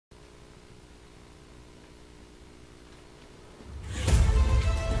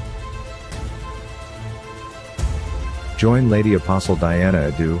Join Lady Apostle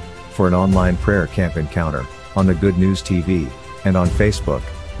Dianaaduministries for an online prayer camp encounter on the Good News TV and on Facebook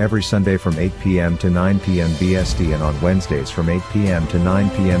every Sunday from 8 p.m. to 9 p.m. BST and on Wednesdays from 8 p.m. to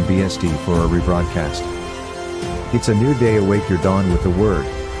 9 p.m. BST for a rebroadcast. It's a new day. Awake your dawn with the Word,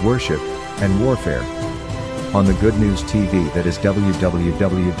 worship, and warfare. On the Good News TV, that is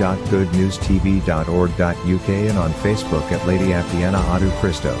www.goodnewstv.org.uk, and on Facebook at Lady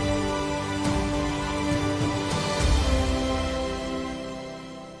dianaaduministries.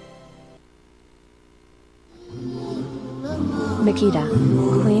 Makeda,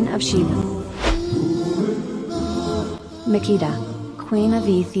 Queen of Sheba. Makeda, Queen of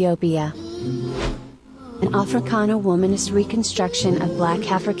Ethiopia. An Africana womanist reconstruction of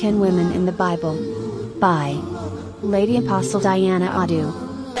Black African women in the Bible. By Lady Apostle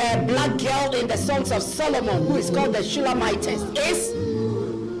Dianaaduministries. A black girl in the Songs of Solomon, who is called the Shunamite, is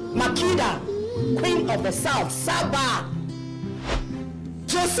Makeda, Queen of the South, Saba.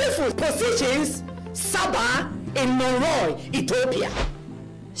 Josephus positions Saba in Monroe, Ethiopia.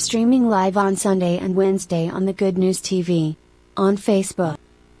 Streaming live on Sunday and Wednesday on the Good News TV. On Facebook.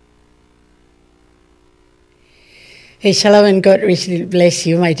 Hey, shalom and God richly bless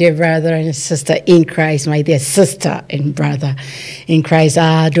you, my dear brother and sister in Christ, my dear sister and brother in Christ.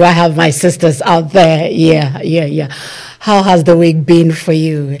 Do I have my sisters out there? Yeah. How has the week been for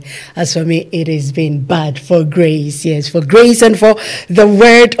you? As for me, it has been bad for grace. Yes, for grace and for the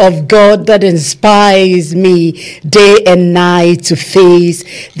word of God that inspires me day and night to face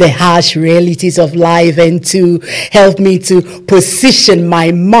the harsh realities of life and to help me to position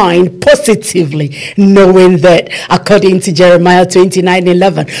my mind positively, knowing that according to Jeremiah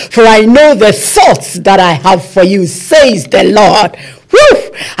 29:11, for I know the thoughts that I have for you, says the Lord.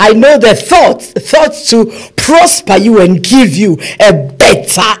 Woo! I know the thoughts to prosper you and give you a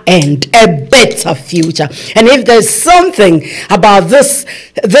better end, a better future. And if there's something about this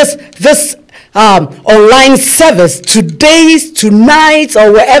online service, tonight,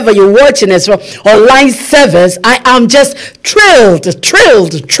 or wherever you're watching us from, online service, I am just thrilled,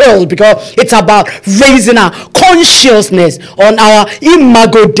 because it's about raising our consciousness on our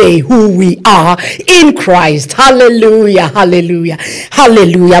imago Dei, who we are in Christ. Hallelujah.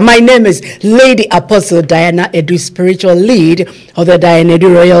 My name is Lady Apostle Dianaaduministries, spiritual lead of the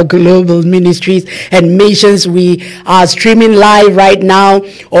Dianaaduministries Royal Global Ministries and Missions. We are streaming live right now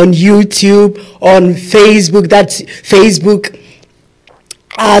on YouTube, on Facebook. That's Facebook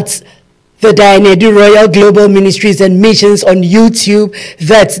at the Dianaaduministries Royal Global Ministries and Missions. On YouTube,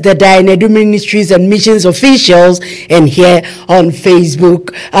 that's the Dianaaduministries Ministries and Missions Officials. And here on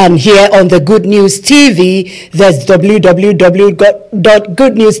Facebook and here on the Good News TV, that's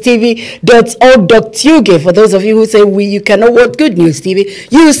www.goodnewstv.org.uk. For those of you who say you cannot watch Good News TV,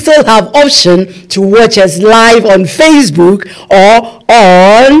 you still have option to watch us live on Facebook or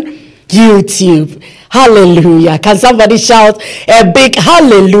on YouTube. Hallelujah. Can somebody shout a big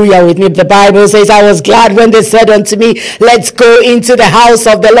hallelujah with me? The Bible says, I was glad when they said unto me, let's go into the house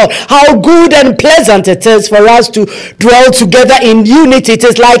of the Lord. How good and pleasant it is for us to dwell together in unity. It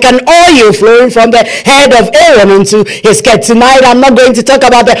is like an oil flowing from the head of Aaron into his head. Tonight, I'm not going to talk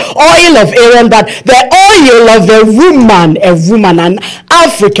about the oil of Aaron, but the oil of a woman, an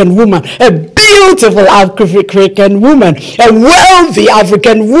African woman, a beautiful African woman, a wealthy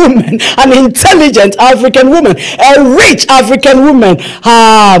African woman, an intelligent African woman, a rich African woman.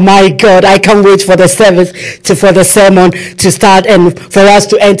 Ah, my God, I can't wait for the service, for the sermon to start and for us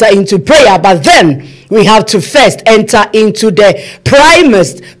to enter into prayer. But then we have to first enter into the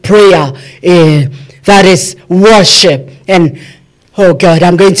primest prayer, that is worship. And oh God,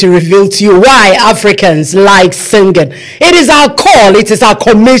 I'm going to reveal to you why Africans like singing. It is our call, it is our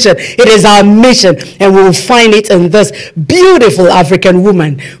commission, it is our mission, and we will find it in this beautiful African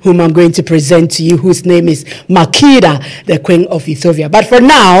woman whom I'm going to present to you, whose name is Makeda, the Queen of Ethiopia. But for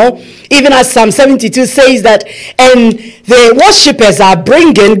now, even as Psalm 72 says that, and the worshippers are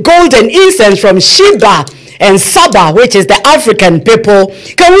bringing gold and incense from Sheba and Saba, which is the African people,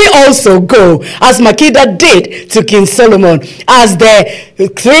 can we also go, as Makeda did to King Solomon, as the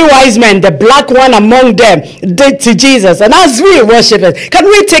three wise men, the black one among them, did to Jesus? And as we worship it, can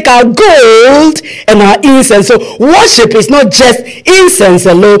we take our gold and our incense? So worship is not just incense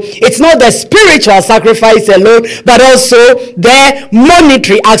alone, it's not the spiritual sacrifice alone, but also the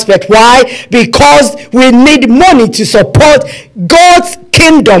monetary aspect. Why? Because we need money to support God's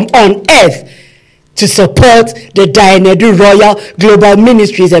kingdom on earth, to support the Dianaaduministries Royal Global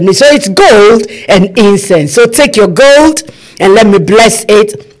Ministries. And so it's gold and incense. So take your gold and let me bless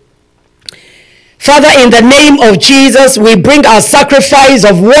it. Father, in the name of Jesus, we bring our sacrifice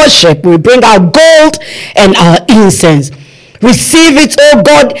of worship. We bring our gold and our incense. Receive it, oh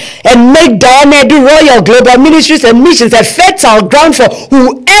God, and make Dianaaduministries Royal Global Ministries and Missions a fertile ground for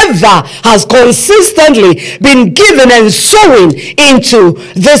whoever has consistently been given and sowing into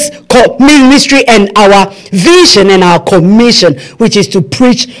this ministry and our vision and our commission, which is to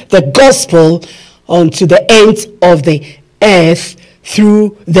preach the gospel unto the ends of the earth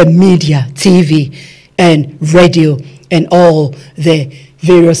through the media, TV and radio and all the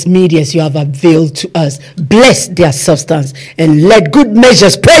various medias you have availed to us. Bless their substance and let good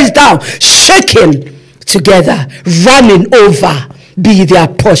measures pressed down, shaken together, running over, be their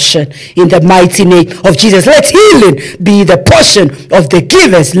portion in the mighty name of Jesus. Let healing be the portion of the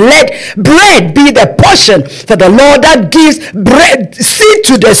givers. Let bread be the portion, for the Lord that gives bread, seed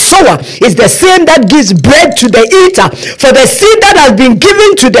to the sower is the same that gives bread to the eater. For the seed that has been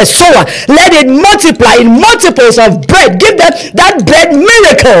given to the sower, let it multiply in multiples of bread. Give them that bread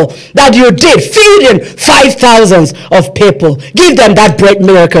miracle that you did, feeding 5,000 of people. Give them that bread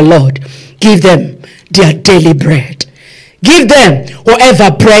miracle, Lord. Give them their daily bread. Give them whatever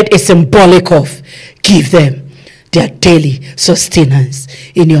bread is symbolic of. Give them their daily sustenance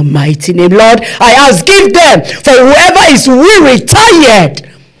in your mighty name. Lord, I ask, give them, for whoever is weary, tired,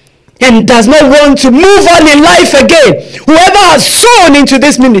 and does not want to move on in life again, whoever has sown into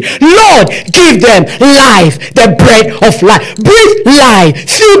this ministry, Lord, give them life, the bread of life. Breathe life.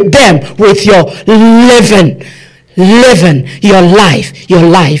 Feed them with your living your life, your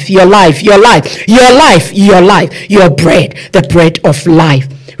life, your life, your life, your life, your life, your bread, the bread of life.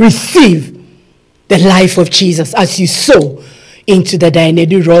 Receive the life of Jesus as you sow into the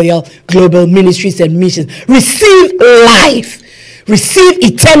Dianaaduministries Royal Global Ministries and Missions. Receive life. Receive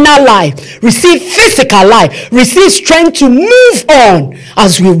eternal life. Receive physical life. Receive strength to move on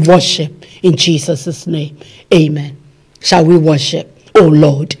as we worship in Jesus' name. Amen. Shall we worship? Oh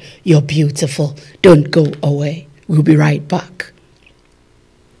Lord, you're beautiful. Don't go away. We'll be right back.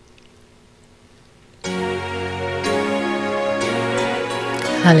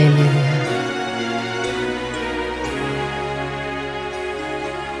 Hallelujah.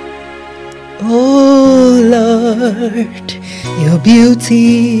 Oh Lord, you're beautiful.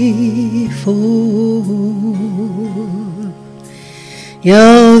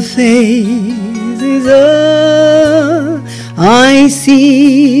 Your face is all I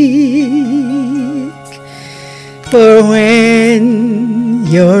see. For when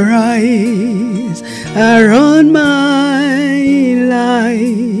your eyes are on my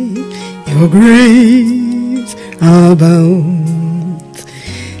life, your grace abounds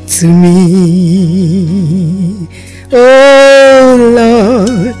to me. Oh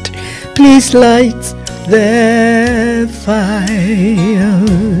Lord, please light the fire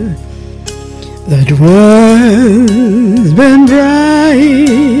that once burned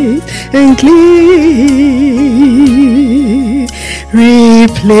bright and clean.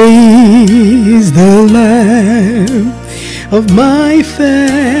 Replace the lamp of my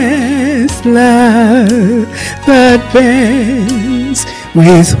first love that burns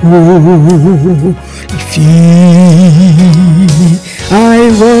with holy feet.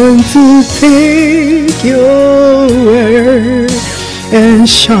 I want to take your word and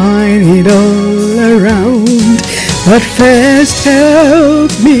shine it all around, but first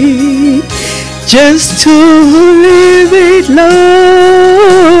help me just to live it,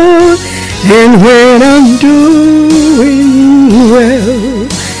 Lord. And when I'm doing well,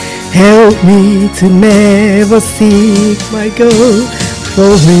 help me to never seek my goal,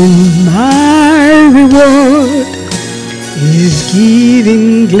 for when my reward is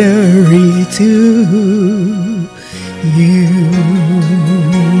giving glory to you.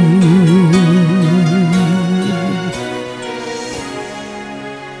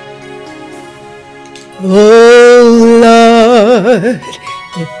 Oh Lord,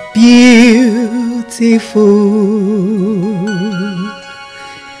 you're beautiful.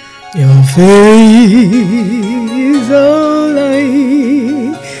 Your face all I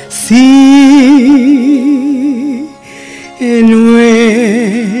see, and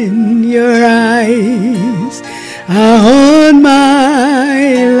when your eyes are on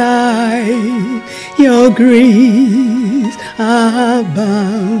my life, your grace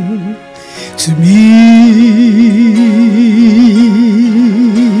abounds to me.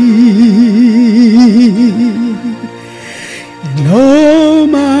 And all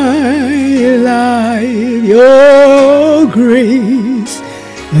my life your grace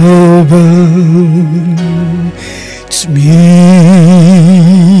abounds to me.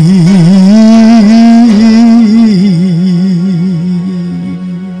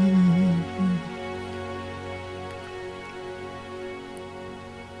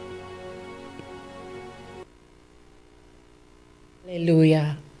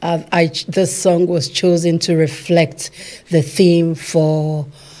 Hallelujah. This song was chosen to reflect the theme for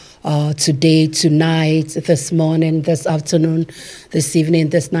today, tonight, this morning, this afternoon, this evening,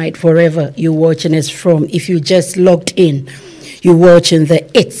 this night, wherever you're watching us from. If you just logged in, you're watching the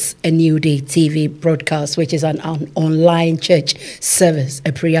It's a New Day TV broadcast, which is an online church service,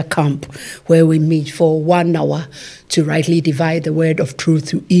 a prayer camp, where we meet for 1 hour to rightly divide the word of truth,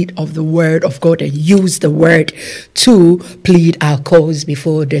 to eat of the word of God and use the word to plead our cause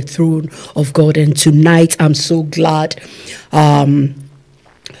before the throne of God. And tonight, I'm so glad and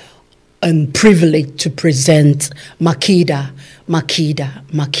privileged to present Makeda.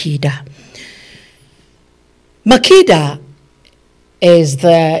 Makeda is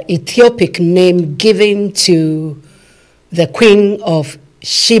the Ethiopic name given to the Queen of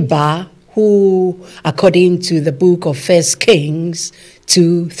Sheba, who, according to the book of 1 Kings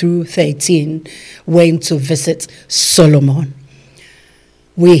 2-13, went to visit Solomon.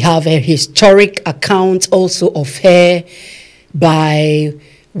 We have a historic account also of her by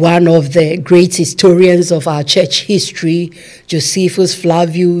one of the great historians of our church history, Josephus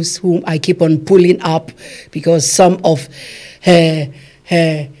Flavius, whom I keep on pulling up because some of her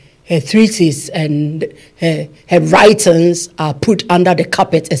treatises and her writings are put under the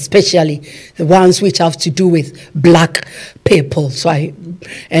carpet, especially the ones which have to do with black people.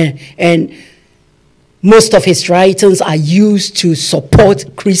 And most of his writings are used to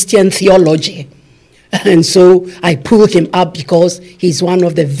support Christian theology. And so I pull him up because he's one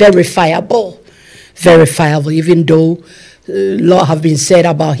of the verifiable, even though a lot have been said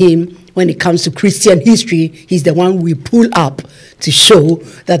about him. When it comes to Christian history, he's the one we pull up to show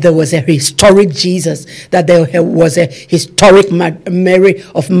that there was a historic Jesus, that there was a historic Mary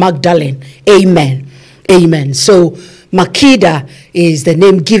of Magdalene. Amen. Amen. So Makeda is the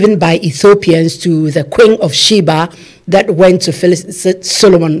name given by Ethiopians to the Queen of Sheba that went to visit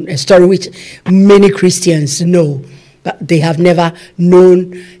Solomon, a story which many Christians know, but they have never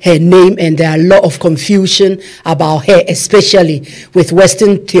known her name, and there are a lot of confusion about her, especially with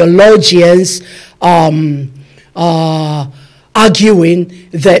Western theologians arguing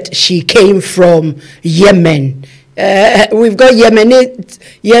that she came from Yemen. We've got Yemenis,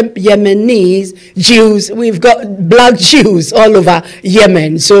 Jews, we've got black Jews all over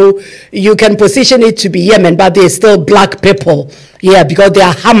Yemen. So you can position it to be Yemen, but they're still black people. Yeah, because they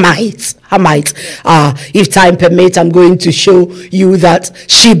are Hamites. If time permits, I'm going to show you that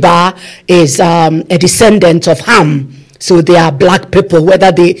Sheba is a descendant of Ham. So they are black people,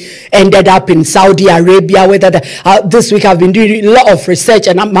 whether they ended up in Saudi Arabia, whether this week I've been doing a lot of research,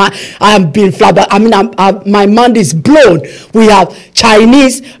 and I'm being flabbergasted. My mind is blown. We have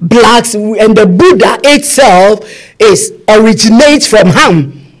Chinese, blacks, and the Buddha itself originates from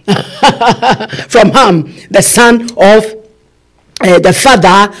Ham, from Ham, the son of the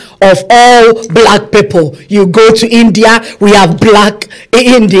father of all black people. You go to India, we have black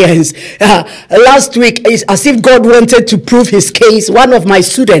Indians. Last week, it's as if God wanted to prove his case. One of my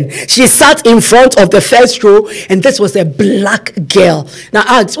students, she sat in front of the first row, and this was a black girl. Now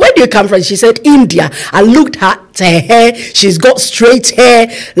I asked, where do you come from? She said, India. I looked at her hair. She's got straight hair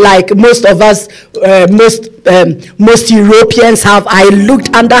like most of us, most Europeans have. I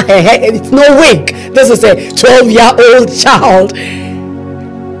looked under her hair, and it's no wig. This is a 12-year-old child.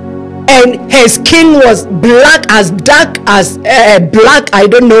 And her skin was black, as dark as black, I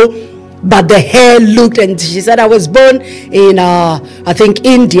don't know, but the hair looked, and she said, I was born in, I think,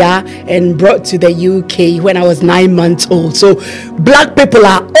 India, and brought to the UK when I was 9 months old. So black people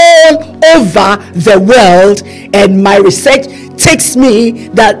are all over the world, and my research takes me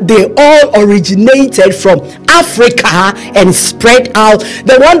that they all originated from Africa and spread out.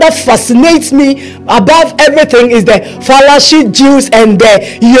 The one that fascinates me above everything is the Falashi Jews and the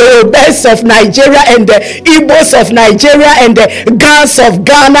Yorubas of Nigeria and the Igbos of Nigeria and the Gans of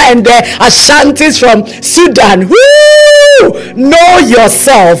Ghana and the Ashantis from Sudan. Woo! Know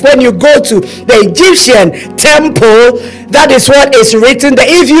yourself. When you go to the Egyptian temple, that is what is written there.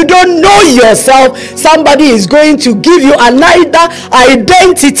 If you don't know yourself, somebody is going to give you another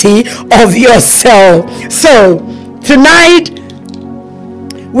identity of yourself. So tonight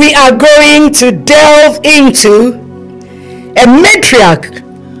we are going to delve into a matriarch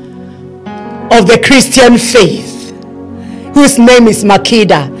of the Christian faith whose name is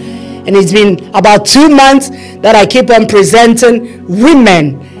Makeda, and it's been about 2 months that I keep on presenting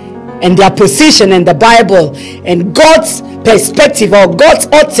women and their position in the Bible and God's perspective or God's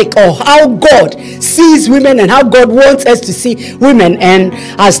optic, or how God sees women and how God wants us to see women. And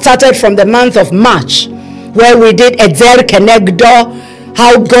I started from the month of March, where we did Ezer Kenegdo,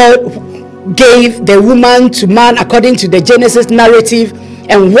 how God gave the woman to man according to the Genesis narrative,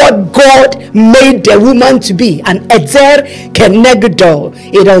 and what God made the woman to be, an Ezer Kenegdo.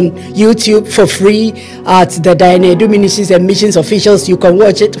 It on YouTube for free at the dianaaduministries and missions officials. You can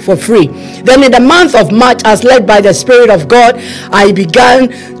watch it for free. Then in the month of March, as led by the Spirit of God, I began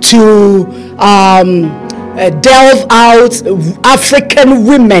to delve out African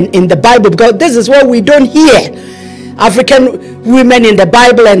women in the Bible, because this is what we don't hear. African women in the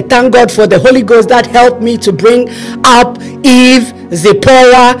Bible, and thank God for the Holy Ghost that helped me to bring up Eve,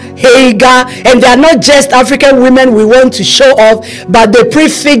 Zipporah, Hagar, and they are not just African women we want to show off, but they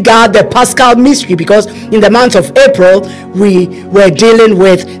prefigure the Paschal mystery, because in the month of April we were dealing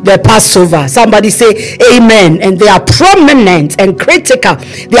with the Passover. Somebody say amen. And they are prominent and critical.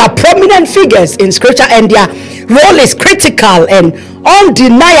 They are prominent figures in scripture, and their role is critical and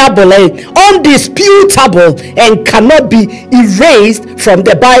undeniable and undisputable and cannot be erased from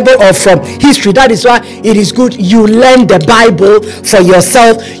the Bible or from history. That is why it is good you learn the Bible for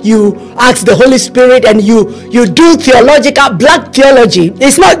yourself. You ask the Holy Spirit, and you do theological black theology.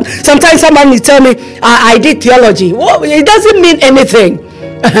 It's not, sometimes someone will tell me I did theology. Well, it doesn't mean anything.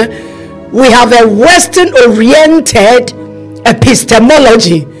 We have a Western oriented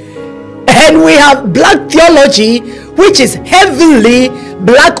epistemology, and we have black theology, which is heavily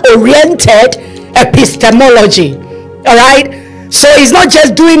black oriented epistemology. All right, so it's not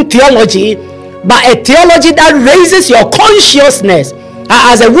just doing theology, but a theology that raises your consciousness.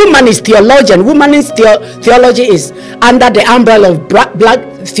 As a womanist theologian, womanist theology is under the umbrella of black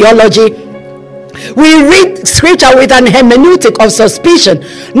theology. We read scripture with an hermeneutic of suspicion,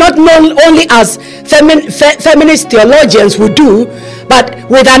 not only as feminist theologians would do, but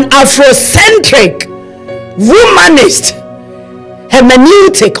with an Afrocentric womanist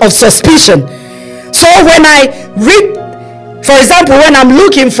hermeneutic of suspicion. So when I read, for example, when I'm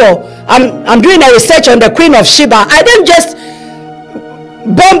looking for, I'm doing a research on the Queen of Sheba, I don't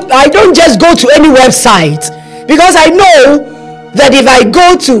just go to any website, because I know that if I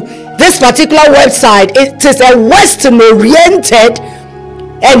go to this particular website, it is a Western oriented,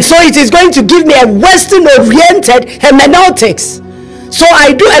 and so it is going to give me a Western oriented hermeneutics. So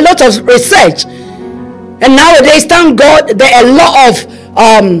I do a lot of research. And nowadays, thank God, there are a lot of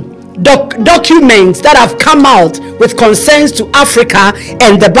documents that have come out with concerns to Africa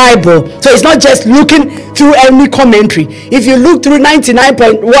and the Bible. So it's not just looking through any commentary. If you look through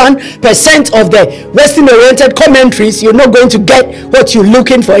 99.1% of the Western-oriented commentaries, you're not going to get what you're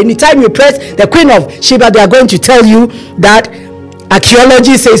looking for. Anytime you press the Queen of Sheba, they are going to tell you that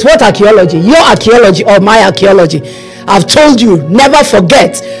archaeology says, what archaeology? Your archaeology or my archaeology? I've told you, never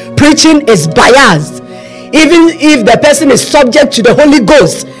forget, preaching is biased. Even if the person is subject to the Holy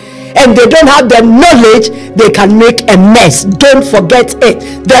Ghost and they don't have the knowledge, they can make a mess. Don't forget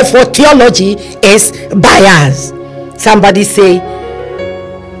it. Therefore, theology is biased. Somebody say,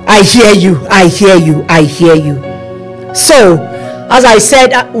 I hear you, I hear you, I hear you. So, as I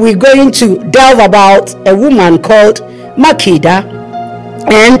said, we're going to delve about a woman called Makeda,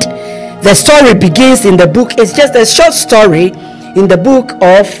 and the story begins in the book. It's just a short story in the book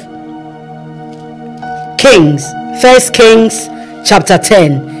of Kings, 1 Kings chapter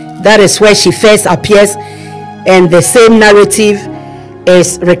 10. That is where she first appears, and the same narrative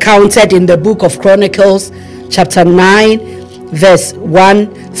is recounted in the book of Chronicles chapter 9 verse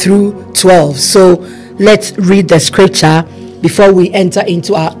 1 through 12. So let's read the scripture before we enter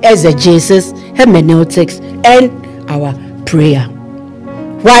into our exegesis, hermeneutics, and our prayer.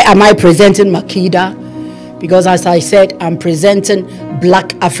 Why am I presenting Makeda? Because as I said, I'm presenting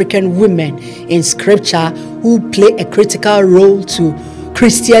black African women in scripture who play a critical role to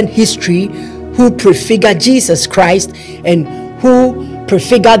Christian history, who prefigure Jesus Christ, and who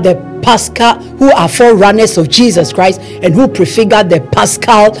prefigure the Paschal, who are forerunners of Jesus Christ, and who prefigure the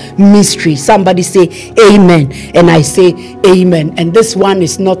Paschal mystery. Somebody say amen. And I say amen. And this one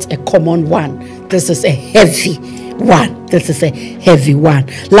is not a common one. This is a heavy one. This is a heavy one.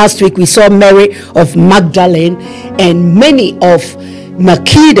 Last week we saw Mary of Magdalene, and many of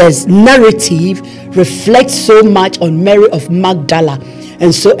Makeda's narrative reflects so much on Mary of Magdala,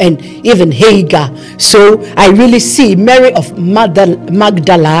 and even Hagar. So I really see Mary of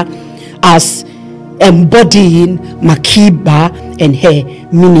Magdala as embodying Makeda and her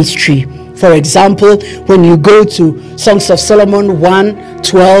ministry. For example, when you go to Songs of Solomon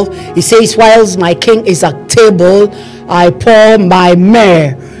 1:12, it says, whilst my king is at table, I pour my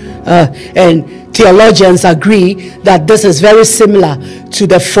myrrh. And theologians agree that this is very similar to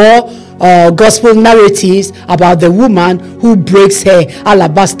the 4 gospel narratives about the woman who breaks her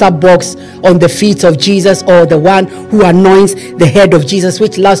alabaster box on the feet of Jesus, or the one who anoints the head of Jesus,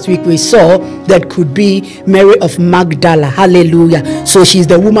 which last week we saw that could be Mary of Magdala. Hallelujah. So she's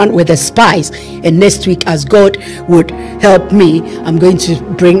the woman with the spice. And next week, as God would help me, I'm going to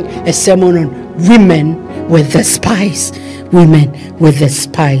bring a sermon on women with the spice. Women with the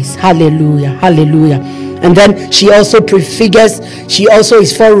spice. Hallelujah. Hallelujah. And then she also prefigures, she also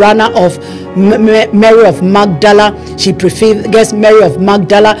is forerunner of Mary of Magdala. She prefigures Mary of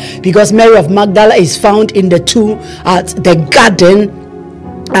Magdala because Mary of Magdala is found in the tomb at the garden.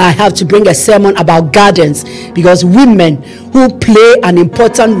 I have to bring a sermon about gardens, because women who play an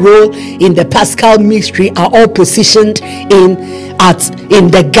important role in the Paschal mystery are all positioned in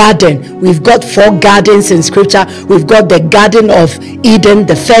the garden. We've got 4 gardens in scripture. We've got the Garden of Eden,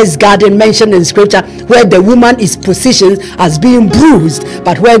 the first garden mentioned in scripture, where the woman is positioned as being bruised,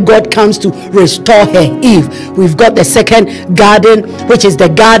 but where God comes to restore her, Eve. We've got the second garden, which is the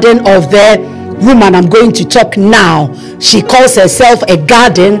garden of the woman I'm going to talk now. She calls herself a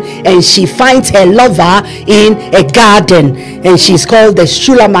garden, and she finds her lover in a garden, and she's called the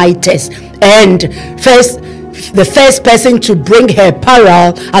Shunamite. And the first person to bring her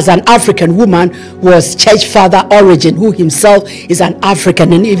parallel as an African woman was Church Father Origen, who himself is an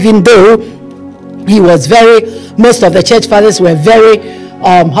African. And even though he was most of the church fathers were very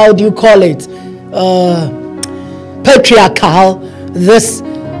how do you call it, patriarchal, this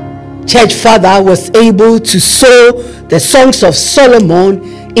church father was able to sew the Songs of Solomon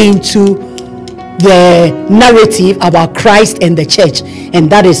into the narrative about Christ and the church, and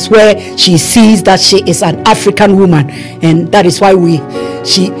that is where she sees that she is an African woman, and that is why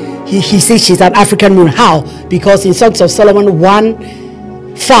he says she's an African woman. How? Because in Songs of Solomon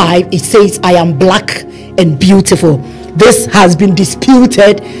 1:5 it says, "I am black and beautiful." This has been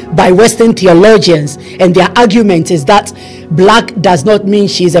disputed by Western theologians, and their argument is that black does not mean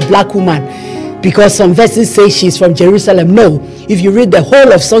she's a black woman, because some verses say she's from Jerusalem. No, if you read the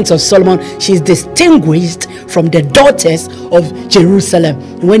whole of Songs of Solomon, she's distinguished from the daughters of Jerusalem.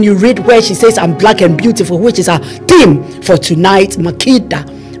 When you read where she says, "I'm black and beautiful," which is our theme for tonight, Makeda,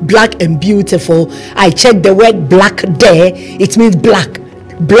 black and beautiful. I checked the word black there. It means black,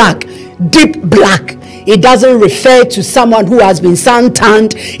 deep black. It doesn't refer to someone who has been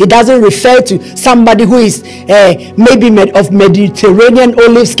sun-tanned. It doesn't refer to somebody who is maybe of Mediterranean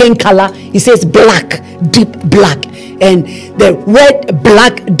olive skin color. It says black, deep black. And the word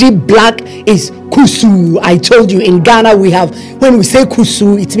black, deep black is kusu. I told you in Ghana when we say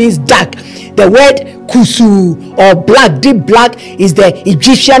kusu, it means dark. The word kusu or black, deep black is the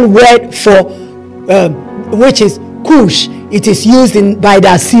Egyptian word for which is Kush. It is used by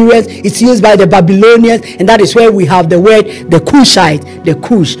the Assyrians, it's used by the Babylonians, and that is where we have the word the Kushite, the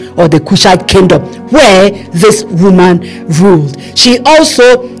Kush or the Kushite kingdom, where this woman ruled. She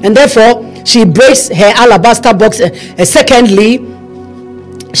also, and therefore she breaks her alabaster box. Secondly,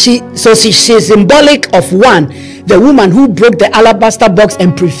 she's symbolic of one, the woman who broke the alabaster box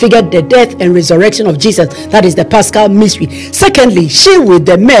and prefigured the death and resurrection of Jesus. That is the Paschal mystery. Secondly, she with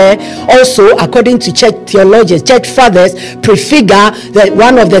the mare also, according to church theologians, church fathers, prefigure that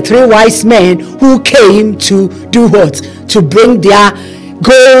one of the 3 wise men who came to do what? To bring their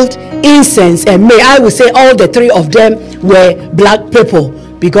gold, incense, and myrrh. I would say all the 3 of them were black people,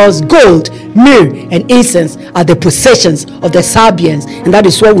 because gold, myrrh, and incense are the possessions of the Sabians, and that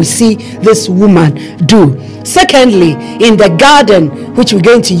is what we see this woman do. Secondly, in the garden, which we're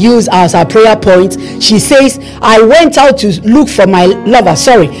going to use as our prayer point, she says, "I went out to look for my lover."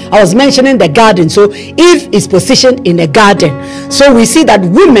 Sorry, I was mentioning the garden. So Eve is positioned in a garden. So we see that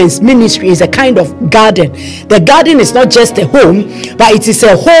women's ministry is a kind of garden. The garden is not just a home, but it is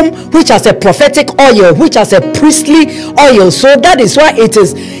a home which has a prophetic oil, which has a priestly oil. So that is why it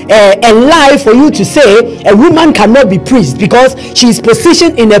is a lie for you to say a woman cannot be priest, because she is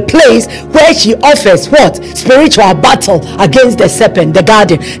positioned in a place where she offers what? Spiritual battle against the serpent. The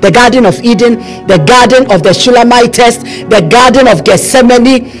garden of Eden, the garden of the Shunamites, the garden of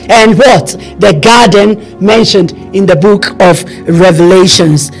Gethsemane, and what? The garden mentioned in the book of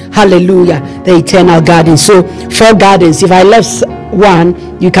Revelations. Hallelujah. The eternal garden. So 4 gardens. If I left one,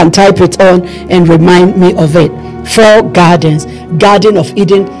 you can type it on and remind me of it. 4 gardens: Garden of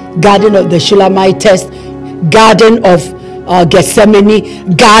Eden, Garden of the Shunamites, Garden of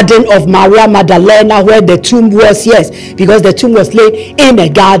Gethsemane, Garden of Maria Magdalena, where the tomb was. Yes, because the tomb was laid in a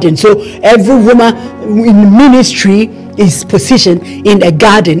garden. So every woman in ministry is positioned in a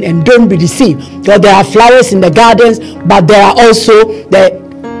garden, and don't be deceived, because there are flowers in the gardens, but there are also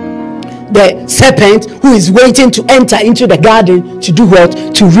the serpent who is waiting to enter into the garden to do what?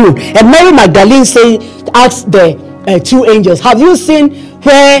 To rule. And Mary Magdalene asked the two angels, have you seen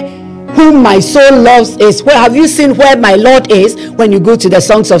where whom my soul loves is? Where have you seen where my Lord is? When you go to the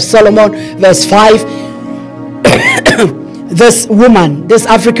Songs of Solomon, verse 5, this woman, this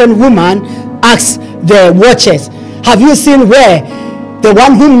African woman, asks the watchers, have you seen where the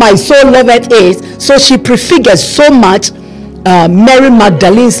one whom my soul loveth is? So she prefigures so much Mary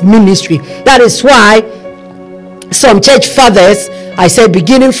Magdalene's ministry. That is why some church fathers, I said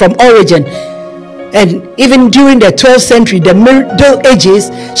beginning from Origen, and even during the 12th century, the Middle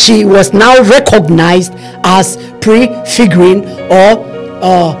Ages, she was now recognized as prefiguring or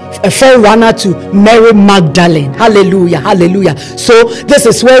a forerunner to Mary Magdalene. Hallelujah, hallelujah. So this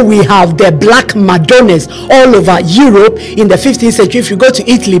is where we have the black Madonnas all over Europe in the 15th century. If you go to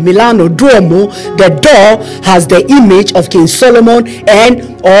Italy, Milano, Duomo, the door has the image of King Solomon and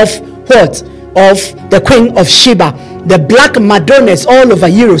of what? Of the Queen of Sheba. The black Madonnas all over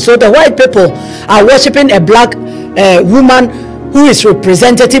Europe. So the white people are worshiping a black woman who is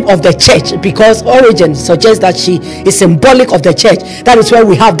representative of the church, because Origen suggests that she is symbolic of the church. That is why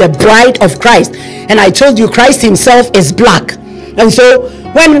we have the bride of Christ. And I told you Christ himself is black. And so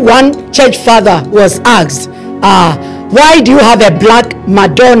when one church father was asked, why do you have a black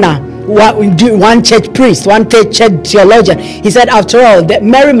Madonna? One church priest, one church theologian, he said, after all, that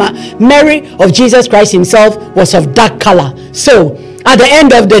Mary of Jesus Christ himself was of dark color. So at the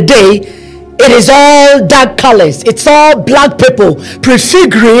end of the day, it is all dark colors. It's all black people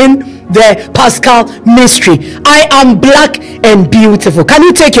prefiguring the Paschal mystery. I am black and beautiful. Can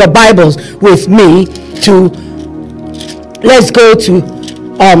you take your Bibles with me to, let's go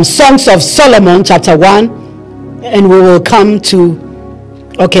to Songs of Solomon chapter 1, and we will come to,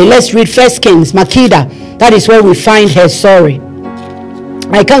 okay, let's read 1 Kings, Makeda. That is where we find her story.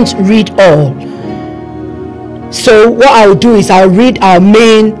 I can't read all. So what I'll do is I'll read our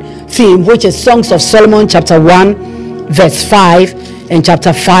main theme, which is Songs of Solomon chapter 1 verse 5 and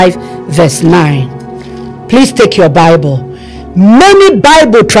chapter 5 verse 9. Please take your Bible. Many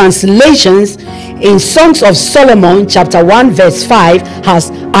Bible translations in Songs of Solomon chapter 1 verse 5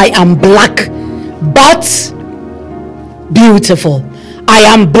 has I am black but beautiful. I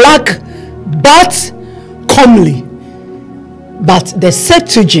am black but comely. But the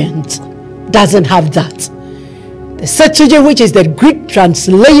Septuagint doesn't have that. The Septuagint, which is the Greek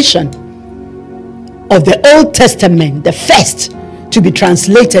translation of the Old Testament, the first to be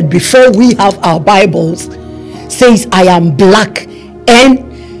translated before we have our Bibles, says, I am black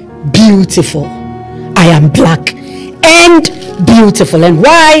and beautiful. I am black and beautiful. And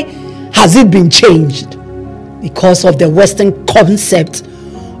why has it been changed? Because of the Western concept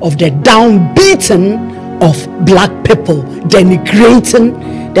of the downbeaten of black people,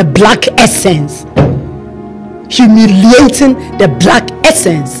 denigrating the black essence, humiliating the black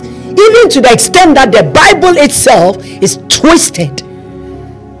essence, even to the extent that the Bible itself is twisted,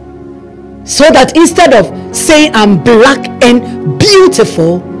 so that instead of saying I'm black and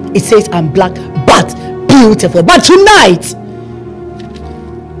beautiful, it says I'm black but beautiful. But tonight,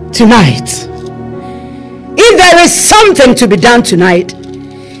 if there is something to be done tonight,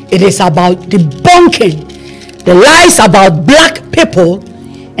 it is about debunking the lies about black people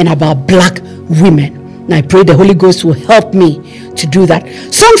and about black women. And I pray the Holy Ghost will help me to do that.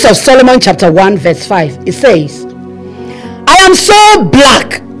 Songs of Solomon chapter 1 verse 5. It says, I am so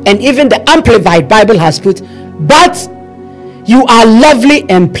black, and even the Amplified Bible has put, but you are lovely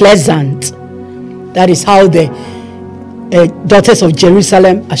and pleasant. That is how the daughters of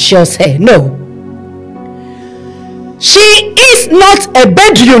Jerusalem assures her. No. She is not a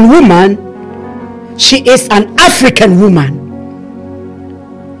Bedouin woman. She is an African woman.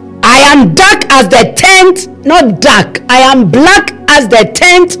 I am dark as the tent, not dark. I am black as the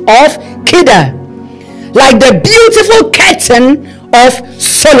tent of Kedar, like the beautiful curtain of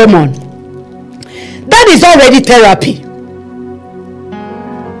Solomon. That is already therapy.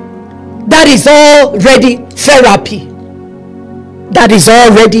 That is already therapy. That is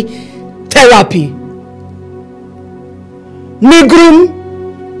already therapy.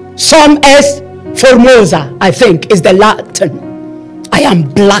 Nigrum sum est formosa, I think, is the Latin. I am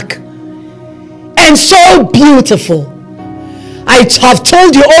black and so beautiful. I have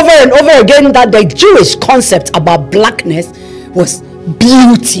told you over and over again that the Jewish concept about blackness was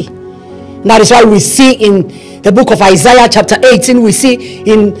beauty. That is why we see in the book of Isaiah chapter 18, we see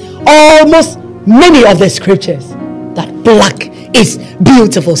in almost many of the scriptures that black is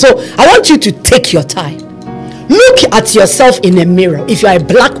beautiful. So I want you to take your time. Look at yourself in a mirror. If you are a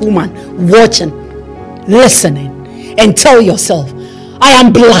black woman watching, listening, and tell yourself, I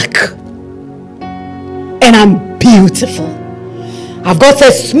am black. and I'm beautiful. I've got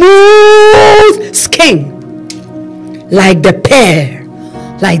a smooth skin, like the pear,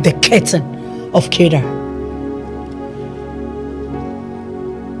 like the curtain of Kedar.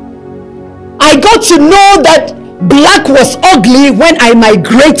 I got to know that black was ugly when I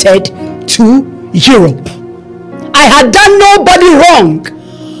migrated to Europe. I had done nobody wrong.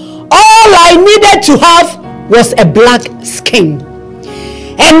 All I needed to have was a black skin.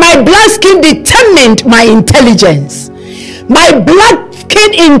 And my black skin determined my intelligence. My black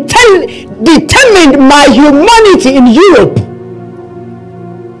skin determined my humanity in Europe.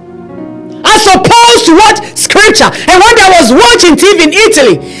 As opposed to what scripture. And when I was watching TV in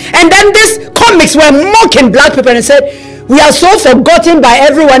Italy, and then these comics were mocking black people and said, we are so forgotten by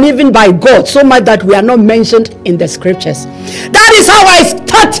everyone, even by God, so much that we are not mentioned in the scriptures. That is how I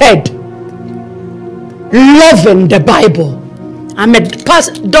started loving the Bible. I'm a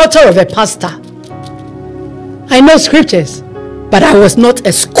daughter of a pastor. I know scriptures, but I was not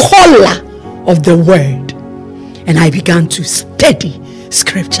a scholar of the word. And I began to study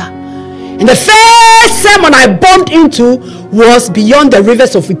scripture. And the first sermon I bumped into was Beyond the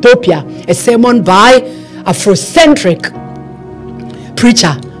Rivers of Ethiopia, a sermon by Afrocentric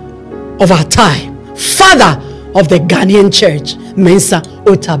preacher of our time, father of the Ghanaian church, Mensa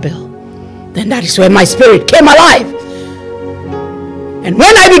Otabil. Then that is where my spirit came alive. And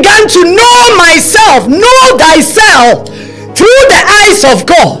when I began to know myself, know thyself through the eyes of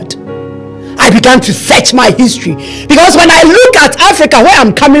God, I began to search my history. Because when I look at Africa, where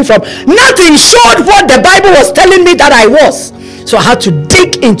I'm coming from, nothing showed what the Bible was telling me that I was. So I had to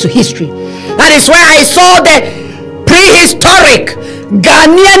dig into history. That is where I saw the prehistoric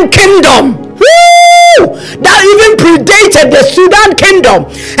Ghanaian kingdom. Woo! That even predated the Sudan kingdom.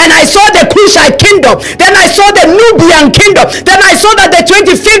 And I saw the Kushite kingdom. Then I saw the Nubian kingdom. Then I saw that the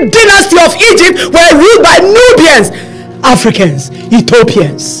 25th dynasty of Egypt were ruled by Nubians, Africans,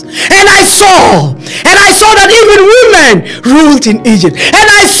 Ethiopians. And I saw that even women ruled in Egypt. And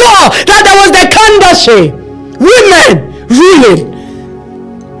I saw that there was the Kandashe, women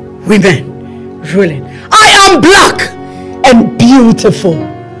ruling. I am black and beautiful.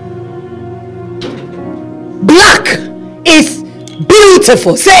 Black is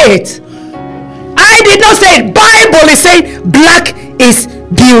beautiful. Say it. I did not say it. Bible is saying black is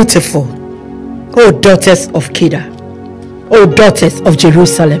beautiful. Oh, daughters of Kedar. Oh, daughters of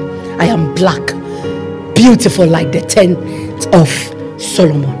Jerusalem. I am black, beautiful like the tent of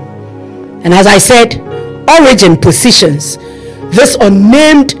Solomon. And as I said, origin positions this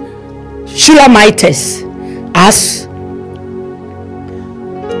unnamed Shunamite as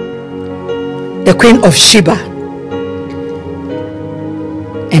the Queen of Sheba.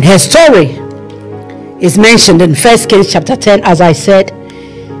 And her story is mentioned in 1 Kings chapter 10, as I said.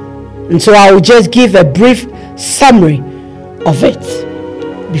 And so I will just give a brief summary of it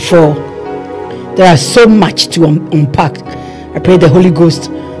before. There are so much to unpack. I pray the Holy Ghost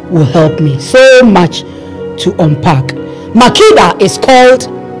will help me. So much to unpack. Makeda is called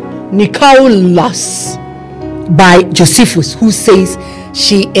Nikaulas by Josephus, who says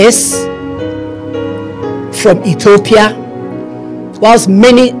she is from Ethiopia, whilst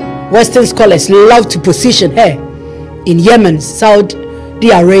many Western scholars love to position her in Yemen, south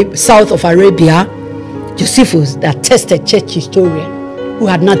of Arabia. Josephus, the attested church historian who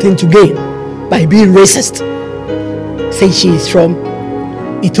had nothing to gain by being racist, says she is from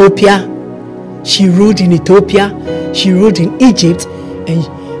Ethiopia. She ruled in Ethiopia, she ruled in Egypt, and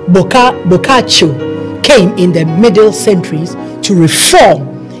Boccaccio came in the middle centuries to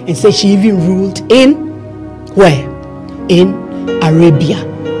reform and say she even ruled in where? In Arabia.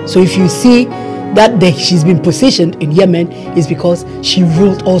 So if you see that she's been positioned in Yemen, is because she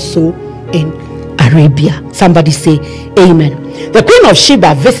ruled also in Arabia. Somebody say amen. The Queen of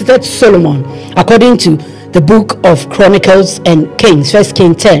Sheba visited Solomon according to the book of Chronicles and Kings, 1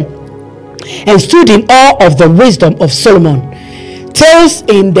 Kings 10, and stood in awe of the wisdom of Solomon. Tales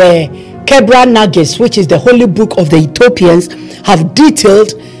in the Kebra Nagis, which is the holy book of the Ethiopians, have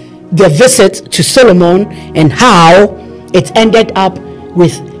detailed the visit to Solomon and how it ended up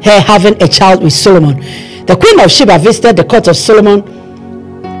with her having a child with Solomon. The Queen of Sheba visited the court of Solomon,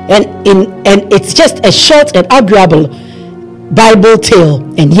 and it's just a short and agreeable Bible tale,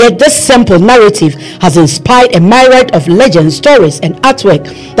 and yet this simple narrative has inspired a myriad of legends, stories, and artwork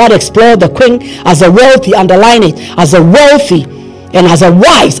that explore the queen as a wealthy, underline it, as a wealthy, and as a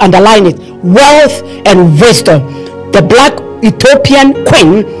wise, underline it, wealth and wisdom. The black Ethiopian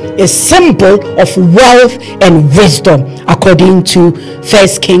queen is symbol of wealth and wisdom according to 1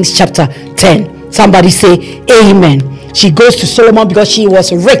 Kings chapter 10 Somebody say amen. She goes to Solomon because she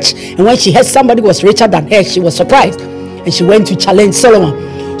was rich, and when she heard somebody was richer than her, she was surprised, and she went to challenge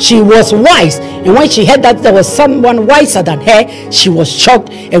Solomon. She was wise, and when she heard that there was someone wiser than her, she was shocked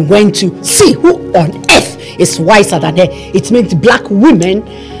and went to see who on earth is wiser than her. It means black women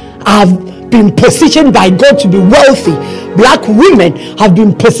have been positioned by God to be wealthy. Black women have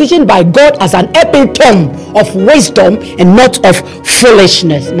been positioned by God as an epitome of wisdom and not of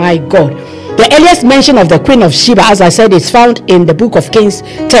foolishness. My God. The earliest mention of the Queen of Sheba, as I said, is found in the book of Kings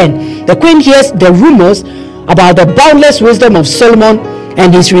 10. The queen hears the rumors about the boundless wisdom of Solomon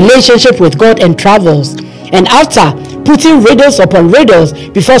and his relationship with God, and travels. And after putting riddles upon riddles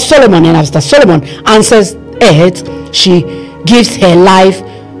before Solomon, and after Solomon answers it, she gives her life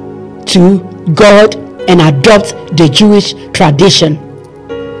to God and adopts the Jewish tradition.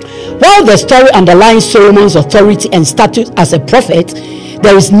 While the story underlines Solomon's authority and status as a prophet,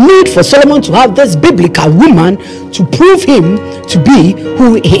 there is need for Solomon to have this biblical woman to prove him to be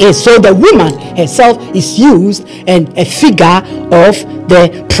who he is. So the woman herself is used and a figure of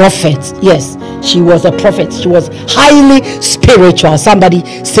the prophet. Yes, she was a prophet. She was highly spiritual. Somebody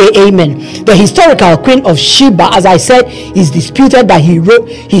say amen. The historical Queen of Sheba, as I said, is disputed by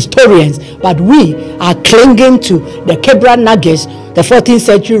historians, but we are clinging to the Kebra Nagas, the 14th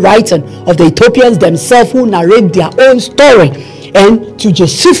century writing of the Ethiopians themselves, who narrate their own story, and to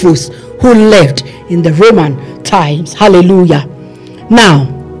Josephus, who lived in the Roman times. Hallelujah. Now,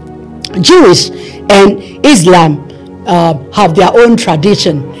 Jewish and Islam have their own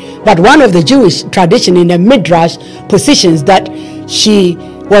tradition, but one of the Jewish tradition in the Midrash positions that she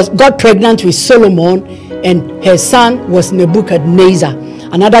got pregnant with Solomon and her son was Nebuchadnezzar.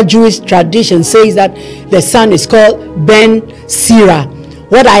 Another Jewish tradition says that the son is called Ben Sira.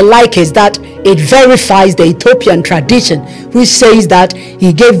 What I like is that it verifies the Ethiopian tradition, which says that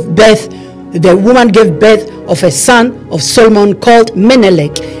the woman gave birth of a son of Solomon called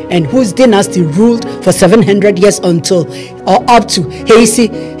Menelik, and whose dynasty ruled for 700 years until up to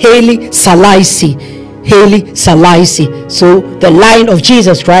Haile Selassie. So the line of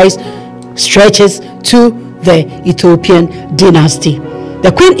Jesus Christ stretches to the Ethiopian dynasty.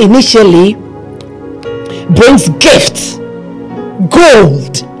 The queen initially brings gifts,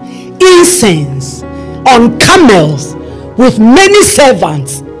 gold, incense on camels with many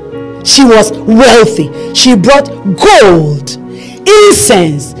servants. She was wealthy. She brought gold,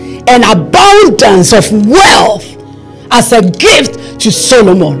 incense, and abundance of wealth as a gift to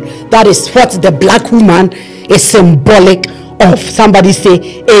Solomon. That is what the black woman is symbolic of. Somebody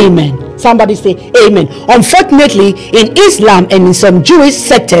say amen. Somebody say amen. Unfortunately, in Islam and in some Jewish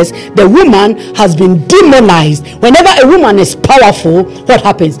sectors, the woman has been demonized. Whenever a woman is powerful, what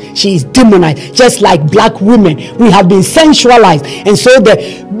happens? She is demonized. Just like black women, we have been sensualized. And so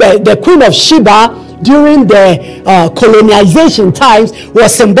the Queen of Sheba during the colonization times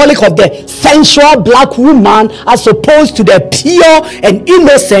was symbolic of the sensual black woman, as opposed to the pure and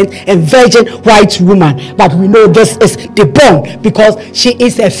innocent and virgin white woman. But we know this is debunked because she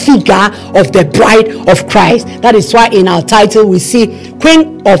is a figure of the bride of Christ. That is why in our title we see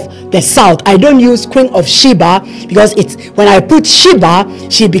Queen of the South. I don't use Queen of Sheba because it's when I put Sheba,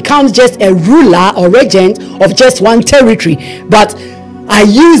 she becomes just a ruler or regent of just one territory. But I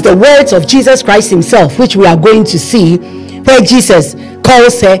use the words of Jesus Christ himself, which we are going to see, where Jesus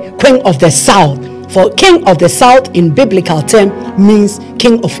calls her Queen of the South. For King of the South in biblical term means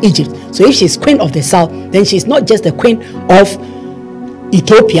King of Egypt. So if she's Queen of the South, then she's not just the Queen of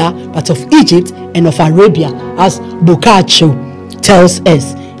Ethiopia, but of Egypt and of Arabia, as Boccaccio tells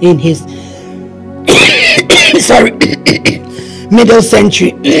us in his middle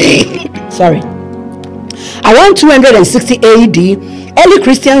century. Around 260 AD, early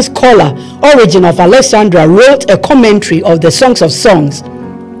Christian scholar Origen of Alexandria wrote a commentary of the Songs of Songs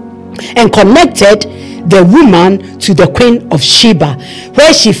and connected the woman to the Queen of Sheba,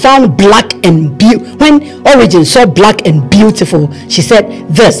 where she found black and beautiful. When Origen saw black and beautiful, she said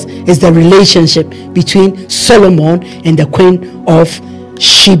this is the relationship between Solomon and the Queen of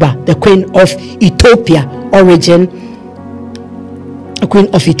Sheba, the Queen of Ethiopia. Origen, Queen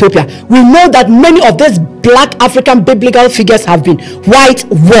of Ethiopia. We know that many of these black African biblical figures have been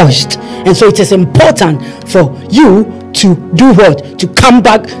whitewashed, and so it is important for you to do what? To come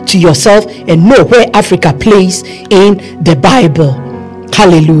back to yourself and know where Africa plays in the Bible.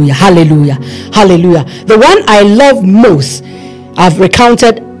 Hallelujah, hallelujah, hallelujah. The one I love most, I've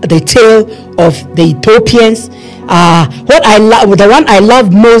recounted the tale of the Ethiopians. The one I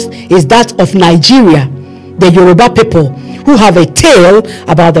love most is that of Nigeria, the Yoruba people, who have a tale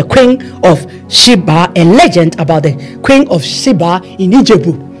about the Queen of Sheba, a legend about the Queen of Sheba in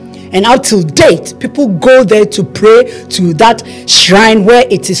Ijebu. And up till date, people go there to pray to that shrine where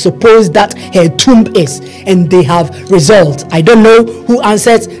it is supposed that her tomb is, and they have results. I don't know who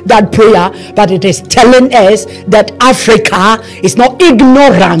answers that prayer, but it is telling us that Africa is not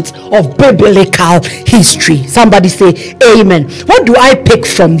ignorant of biblical history. Somebody say amen. What do I pick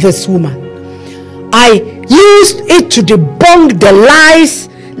from this woman? I used it to debunk the lies.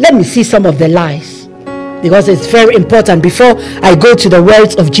 Let me see some of the lies, because it's very important. Before I go to the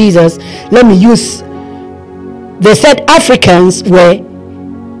words of Jesus, let me use, they said Africans were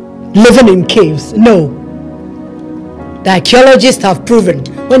living in caves. No. The archaeologists have proven,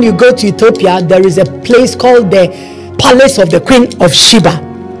 when you go to Ethiopia, there is a place called the Palace of the Queen of Sheba.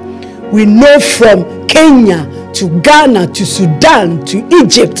 We know from Kenya to Ghana to Sudan to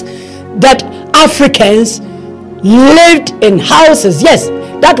Egypt that Africans lived in houses, yes,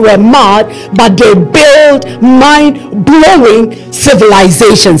 that were mud, but they built mind-blowing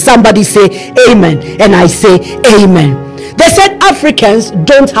civilization. Somebody say amen, and I say amen. They said Africans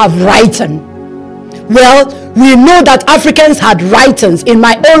don't have writing. Well, we know that Africans had writings. In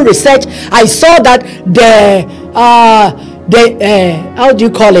my own research, I saw that the how do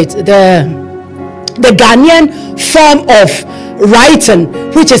you call it, the Ghanaian form of writing,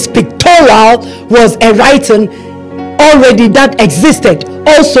 which is pictorial, was a writing already that existed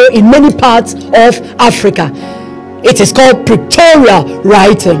also in many parts of Africa. It is called pictorial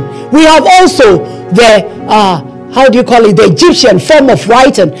writing. We have also the how do you call it, the Egyptian form of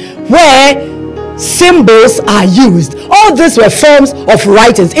writing, where symbols are used. All these were forms of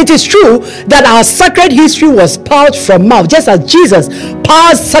writings. It is true that our sacred history was passed from mouth, just as Jesus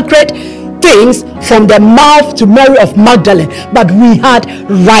passed sacred things from the mouth to Mary of Magdalene, but we had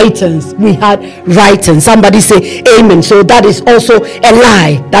writings. Somebody say amen. So that is also a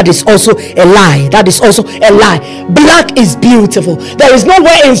lie. That is also a lie. Black is beautiful. There is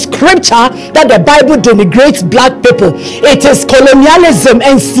nowhere in scripture that the Bible denigrates black people. It is colonialism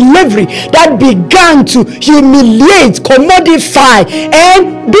and slavery that began to humiliate, commodify,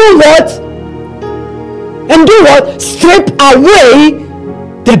 and do what? Strip away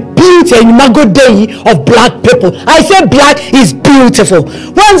the beauty and imago Dei of black people. I say black is beautiful.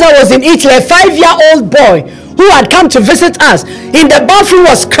 Once I was in Italy, a 5-year-old boy who had come to visit us in the bathroom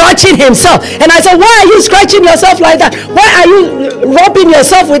was scratching himself, and I said, why are you scratching yourself like that? Why are you rubbing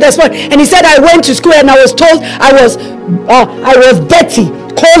yourself with a sponge? And he said, I went to school and I was told I was dirty.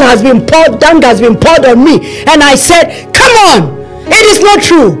 Coal has been poured, dung has been poured on me. And I said, come on, it is not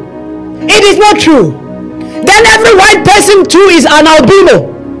true. It is not true. Then every white person too is an albino,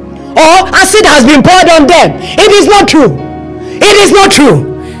 or acid has been poured on them. It is not true. It is not true.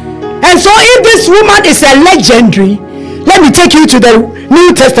 And so if this woman is a legendary, let me take you to the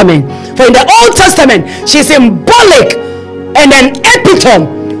New Testament. For in the Old Testament, she's symbolic and an epitome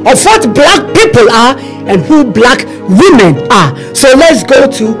of what black people are and who black women are. So let's go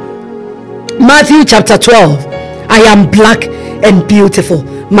to Matthew chapter 12. I am black and beautiful.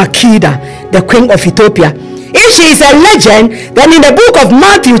 Makeda, the queen of Ethiopia. If she is a legend, then in the book of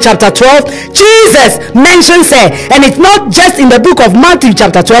Matthew chapter 12, Jesus mentions her. And it's not just in the book of Matthew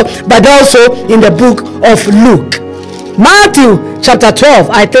chapter 12, but also in the book of Luke. Matthew chapter 12,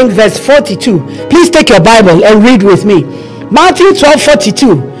 I think verse 42. Please take your Bible and read with me. Matthew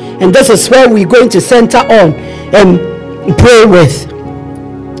 12:42. And this is where we're going to center on and pray with.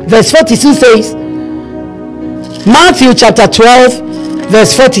 Verse 42 says, Matthew chapter 12,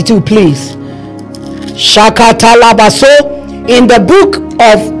 verse 42, please. Shakatalabaso, in the book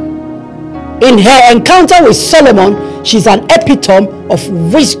of, in her encounter with Solomon, she's an epitome of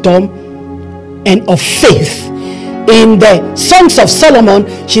wisdom and of faith. In the Songs of Solomon,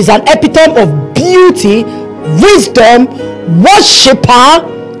 she's an epitome of beauty, wisdom, worshiper,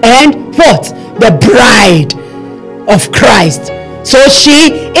 and what? The bride of Christ. So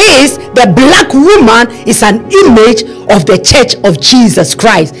she is, the black woman is an image of the church of Jesus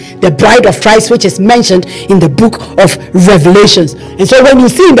Christ, the bride of Christ, which is mentioned in the book of Revelations. And so when you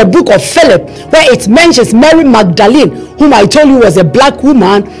see in the book of Philip, where it mentions Mary Magdalene, whom I told you was a black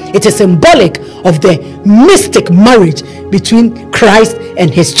woman, it is symbolic of the mystic marriage between Christ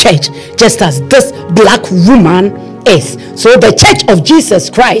and his church, just as this black woman is. So the church of Jesus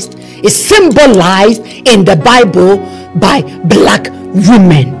Christ is symbolized in the Bible by black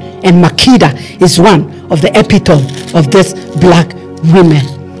women, and Makeda is one of the epitome of this black women.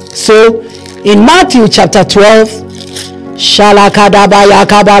 So in Matthew chapter 12, Shalakadabaya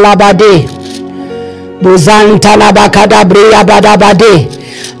kabalabade, Buzantanabakadabreya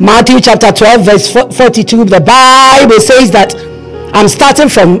badabade. Matthew chapter 12 verse 42, the Bible says that, I'm starting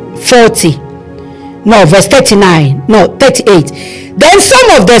from 40. No, verse 39. No, 38. Then some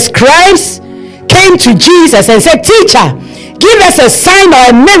of the scribes came to Jesus and said, Teacher, give us a sign or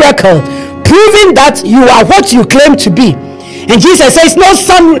a miracle, proving that you are what you claim to be. And Jesus says, no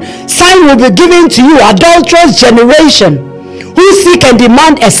sign will be given to you, adulterous generation, who seek and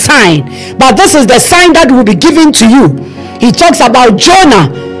demand a sign. But this is the sign that will be given to you. He talks about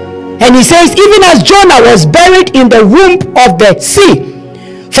Jonah. And he says, even as Jonah was buried in the womb of the sea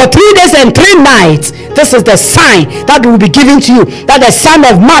for 3 days and 3 nights, this is the sign that will be given to you, that the Son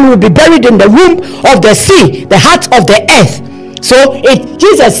of Man will be buried in the womb of the sea, the heart of the earth. So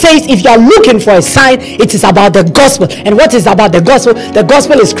Jesus says, if you are looking for a sign, it is about the gospel. And what is about the gospel? The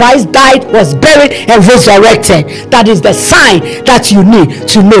gospel is Christ died, was buried, and resurrected. That is the sign that you need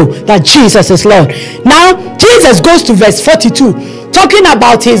to know that Jesus is Lord. Now, Jesus goes to verse 42, talking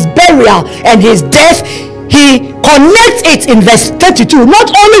about his burial and his death. He connects it in verse 32, not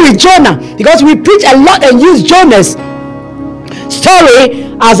only with Jonah, because we preach a lot and use Jonah's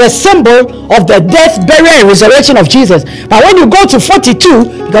story as a symbol of the death, burial, and resurrection of Jesus. But when you go to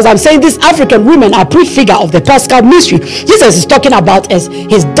 42, because I'm saying these African women are prefigure of the Paschal mystery, Jesus is talking about as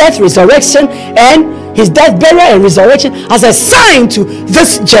his death, resurrection, and his death, burial, and resurrection as a sign to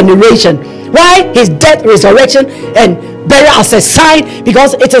this generation. Why his death, resurrection, and burial as a sign?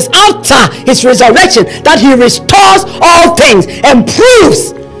 Because it is after his resurrection that he restores all things and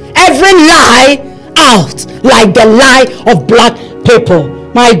proves every lie out, like the lie of black people.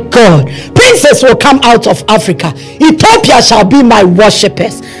 My God, princes will come out of Africa. Ethiopia shall be my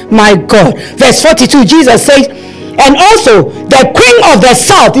worshippers. My God. Verse 42, Jesus says, and also the queen of the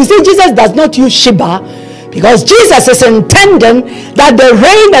south. You see, Jesus does not use Sheba, because Jesus is intending that the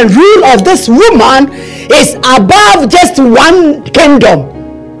reign and rule of this woman is above just one kingdom.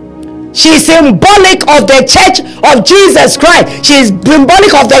 She is symbolic of the church of Jesus Christ. She is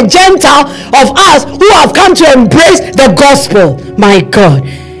symbolic of the Gentile of us who have come to embrace the gospel. My God.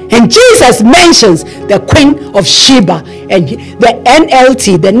 And Jesus mentions the Queen of Sheba, and the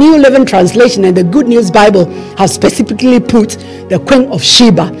NLT, the New Living Translation, and the Good News Bible have specifically put the Queen of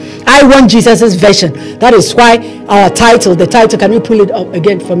Sheba. I want Jesus's version. That is why our title, can you pull it up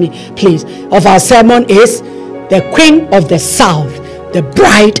again for me, please, of our sermon is the Queen of the South, the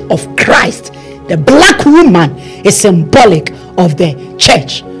bride of Christ. The black woman is symbolic of the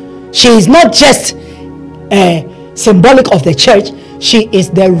church. She is not just symbolic of the church. She is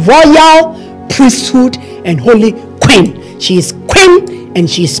the royal priesthood and holy queen. She is queen and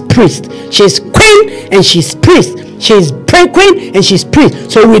she is priest. She is queen and she is priest. She is queen and she is priest.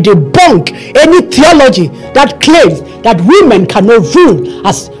 So we debunk any theology that claims that women cannot rule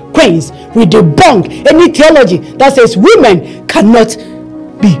as queens. We debunk any theology that says women cannot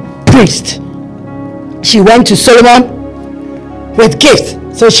be priests. She went to Solomon with gifts,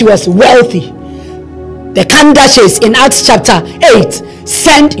 so she was wealthy. The Candaces in Acts chapter 8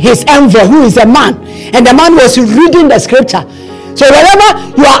 sent his envoy, who is a man, and the man was reading the scripture. So wherever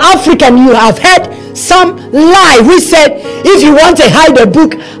you are African, you have heard some lie who said, if you want to hide a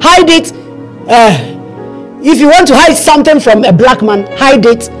book, hide it. If you want to hide something from a black man, hide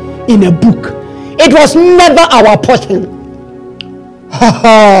it in a book. It was never our portion.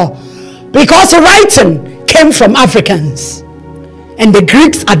 Because writing came from Africans, and the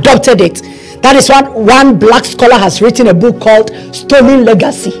Greeks adopted it. That is what one black scholar has written a book called Stolen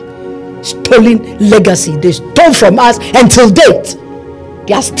Legacy. Stolen Legacy. They stole from us until date.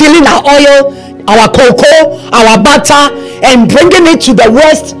 They are stealing our oil, our cocoa, our butter, and bringing it to the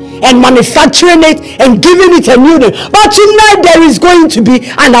West and manufacturing it and giving it a new name. But tonight there is going to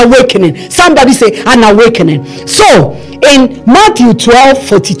be an awakening. Somebody say an awakening. So in Matthew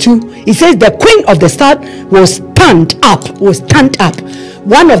 12:42, it says the queen of the south will stand up. Will stand up.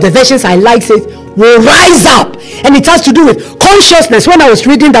 One of the versions I like says will rise up, and it has to do with consciousness. When I was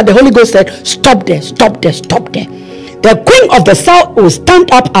reading that, the Holy Ghost said, stop there, stop there, stop there. The queen of the south will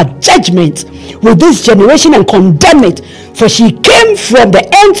stand up at judgment with this generation and condemn it, for she came from the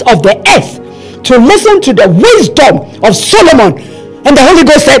ends of the earth to listen to the wisdom of Solomon. And the Holy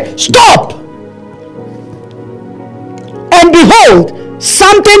Ghost said, stop. And behold,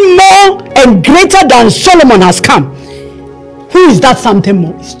 something more and greater than Solomon has come. Who is that something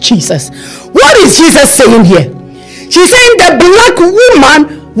more? It's Jesus. What is Jesus saying here? She's saying the black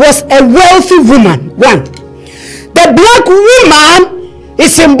woman was a wealthy woman. One. The black woman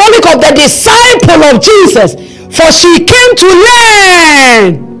is symbolic of the disciple of Jesus, for she came to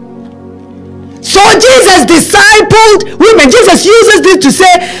learn. So Jesus discipled women. Jesus uses this to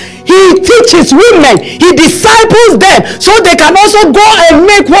say he teaches women, he disciples them, so they can also go and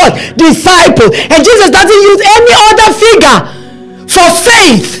make what? Disciples. And Jesus doesn't use any other figure for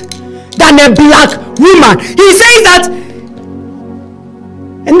faith than a black woman. He says that,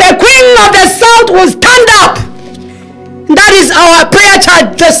 and the queen of the south will stand up. That is our prayer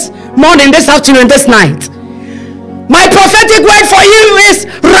charge this morning, this afternoon, this night. My prophetic word for you is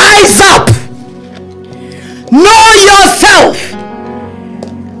rise up. Know yourself.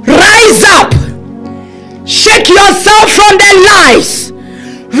 Rise up. Shake yourself from the lies.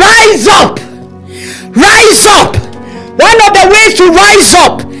 Rise up. Rise up. One of the ways to rise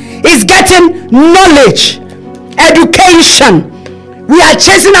up is getting knowledge, education. We are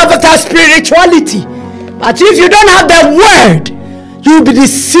chasing after spirituality. But if you don't have the word, you will be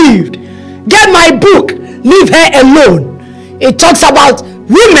deceived. Get my book, Leave Her Alone. It talks about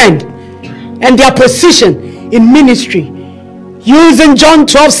women and their position in ministry. Using John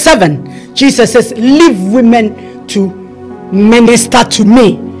 12:7, Jesus says, leave women to minister to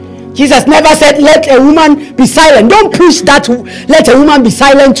me. Jesus never said, let a woman be silent. Don't push that, let a woman be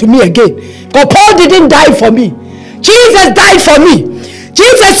silent to me again. But Paul didn't die for me. Jesus died for me.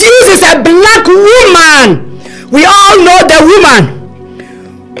 Jesus uses a black woman. We all know the woman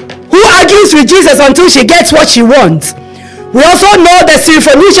who argues with Jesus until she gets what she wants. We also know the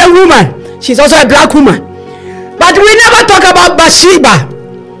Syrophoenician woman. She's also a black woman. But we never talk about Bathsheba.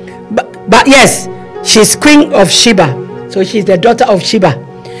 But yes, she's queen of Sheba. So she's the daughter of Sheba.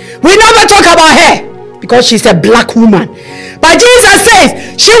 We never talk about her because she's a black woman. But Jesus says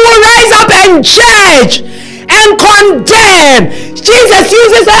she will rise up and judge and condemn. Jesus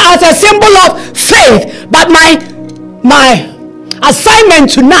uses her as a symbol of faith. But my assignment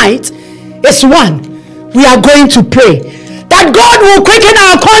tonight is one. We are going to pray that God will quicken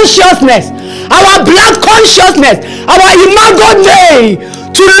our consciousness, our black consciousness, our imago Dei,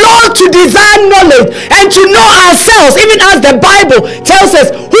 to know, to desire knowledge, and to know ourselves, even as the Bible tells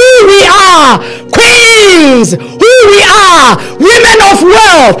us who we are, queens, who we are, women of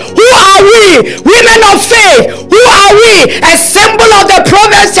wealth, who are we, women of faith, who are we, a symbol of the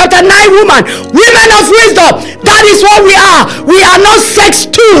Proverbs chapter 9 woman, women of wisdom. That is what we are. We are not sex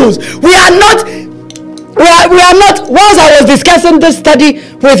tools. We are not. Once I was discussing this study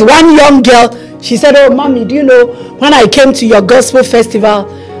with one young girl, she said, oh mommy, do you know when I came to your gospel festival,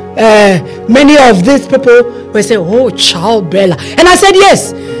 many of these people were saying, oh child Bella. And I said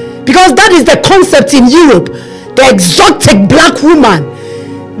yes, because that is the concept in Europe, the exotic black woman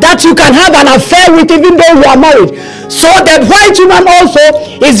that you can have an affair with even though you are married. So the white woman also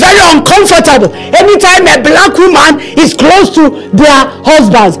is very uncomfortable anytime a black woman is close to their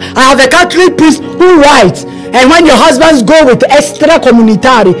husbands. I have a Catholic priest who writes, and when your husbands go with extra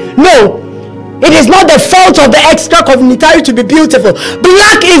communitari, no, it is not the fault of the extra communitary to be beautiful.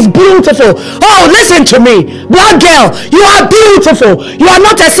 Black is beautiful. Oh, listen to me. Black girl, you are beautiful. You are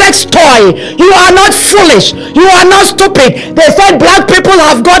not a sex toy. You are not foolish. You are not stupid. They said black people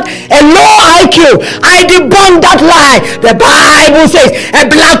have got a low IQ. I debunk that lie. The Bible says a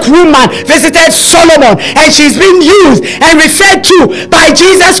black woman visited Solomon and she's been used and referred to by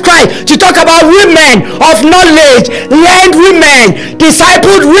Jesus Christ to talk about women of knowledge, learned women,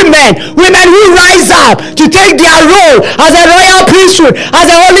 discipled women, women who rise up to take their role as a royal priesthood,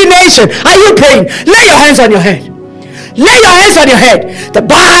 as a holy nation. Are you praying? Lay your hands on your head. Lay your hands on your head. The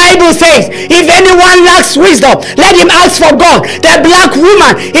Bible says, if anyone lacks wisdom, let him ask for God. The black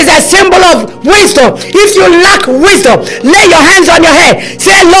woman is a symbol of wisdom. If you lack wisdom, lay your hands on your head.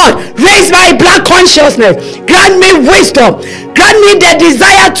 Say, Lord, raise my black consciousness. Grant me wisdom. Grant me the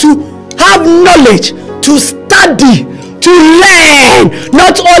desire to have knowledge, to study, to learn,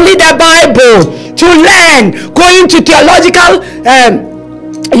 not only the Bible, to learn, going to theological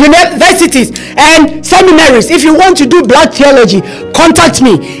universities and seminaries. If you want to do black theology, contact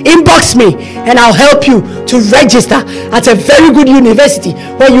me, inbox me, and I'll help you to register at a very good university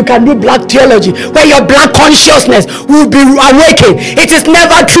where you can do black theology, where your black consciousness will be awakened. It is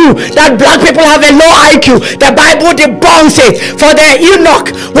never true that black people have a low IQ. The Bible debunks it. For the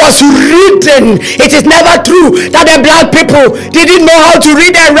Enoch was written. It is never true that the black people didn't know how to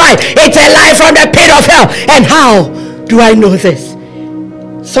read and write. It's a lie from the pit of hell. And how do I know this?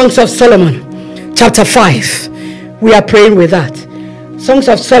 Songs of Solomon chapter 5. We are praying with that. Songs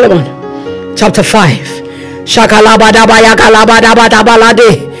of Solomon chapter 5. Shakalabadabaya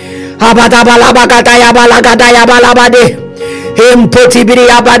kalabadabadabalade. Abadabalabakataya balagadaya balabade. Impotibiri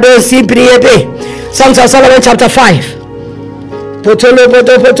abado simpriebe. Songs of Solomon chapter 5. Potolo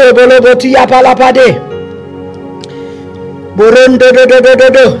boto potolo bolo botu yapalapade. Borondo do do do do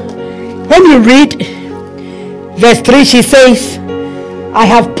do. When you read verse 3, she says, I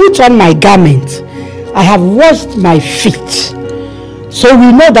have put on my garment, I have washed my feet. So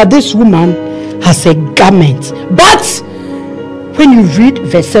we know that this woman has a garment. But when you read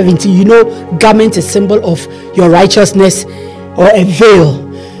verse 17, you know garment is symbol of your righteousness, or a veil.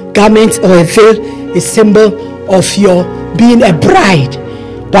 Garment or a veil is symbol of your being a bride.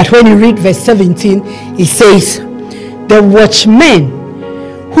 But when you read verse 17, it says, the watchmen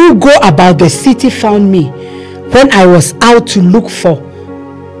who go about the city found me when I was out to look for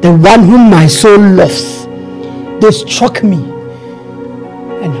the one whom my soul loves. They struck me.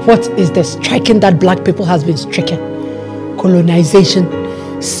 And what is the striking that black people has been stricken? Colonization,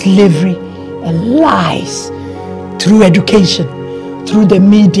 slavery, and lies. Through education, through the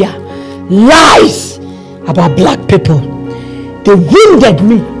media, lies about black people. They wounded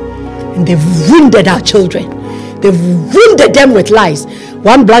me, and they've wounded our children. They've wounded them with lies.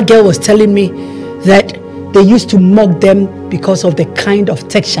 One black girl was telling me that they used to mock them because of the kind of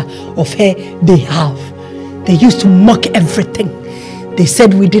texture of hair they have. They used to mock everything. They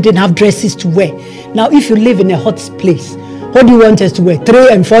said we didn't have dresses to wear. Now, if you live in a hot place, what do you want us to wear? 3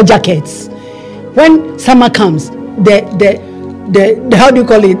 and 4 jackets. When summer comes, the how do you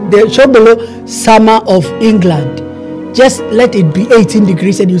call it? The show below summer of England. Just let it be 18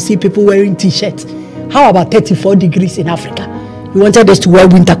 degrees and you see people wearing t-shirts. How about 34 degrees in Africa? You wanted us to wear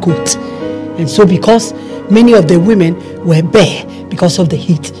winter coats. And so because many of the women were bare because of the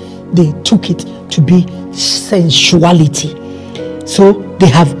heat, they took it to be sensuality. So they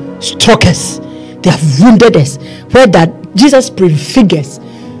have struck us. They have wounded us. Where that Jesus prefigures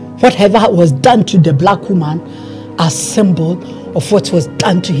whatever was done to the black woman as symbol of what was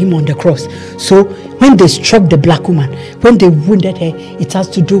done to him on the cross. So when they struck the black woman, when they wounded her, it has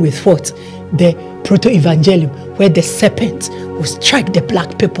to do with what? The proto-evangelium, where the serpent will strike the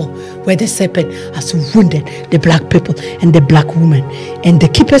black people, where the serpent has wounded the black people and the black woman. And the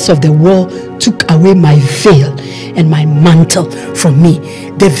keepers of the wall took away my veil and my mantle from me.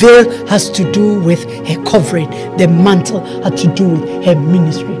 The veil has to do with her covering. The mantle had to do with her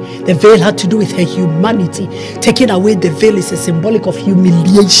ministry. The veil had to do with her humanity. Taking away the veil is a symbolic of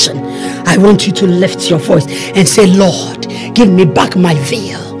humiliation. I want you to lift your voice and say, Lord, give me back my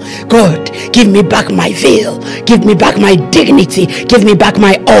veil. God, give me back my veil. Give me back my dignity. Give me back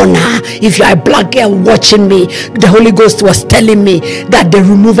my honor. If you are a black girl watching me, the Holy Ghost was telling me that the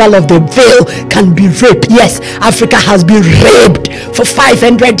removal of the veil can be rape. Yes, Africa has been raped. For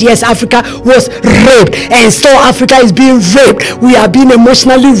 500 years, Africa was raped. And so Africa is being raped. We are being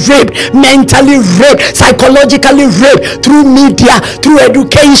emotionally raped, mentally raped, psychologically raped, through media, through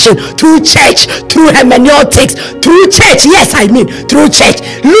education, through church, through hermeneutics, through church. Yes, I mean, through church.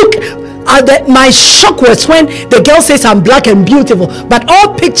 Look, my shock was when the girl says I'm black and beautiful, but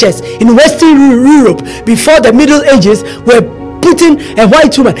all pictures in Western Europe before the Middle Ages were putting a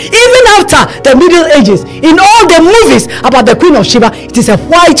white woman. Even after the Middle Ages, in all the movies about the Queen of Sheba, it is a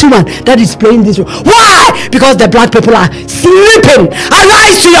white woman that is playing this role. Why? Because the black people are sleeping.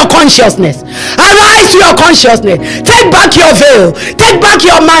 Arise to your consciousness. Arise to your consciousness. Take back your veil. Take back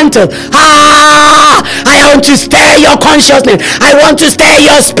your mantle. I want to stir your consciousness. I want to stir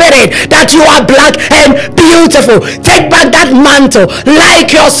your spirit that you are black and beautiful. Take back that mantle.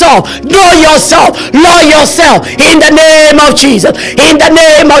 Like yourself. Know yourself. Love yourself. In the name of Jesus. In the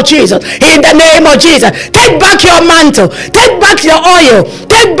name of Jesus. In the name of Jesus. Take back your mantle. Take back your oil.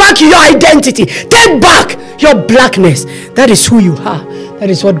 Take back your identity. Take back your blackness. That is who you are. That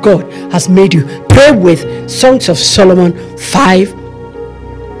is what God has made you. Pray with Songs of Solomon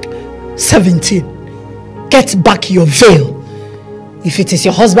 5:17. Get back your veil. If it is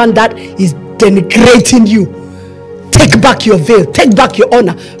your husband that is denigrating you, take back your veil. Take back your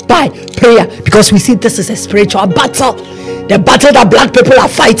honor by prayer. Because we see this is a spiritual battle. The battle that black people are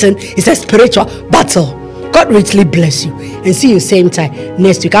fighting is a spiritual battle. God richly bless you. And see you same time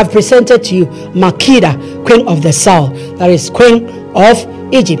next week. I've presented to you Makeda, Queen of the South. That is Queen of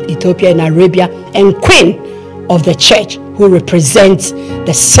Egypt, Ethiopia, and Arabia. And Queen of the Church, who represents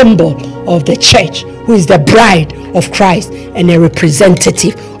the symbol of the church, who is the bride of Christ and a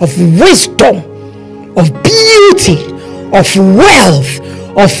representative of wisdom, of beauty, of wealth,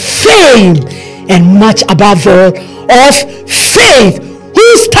 of fame, and much above all, of faith,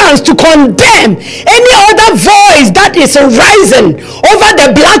 who stands to condemn any other voice that is rising over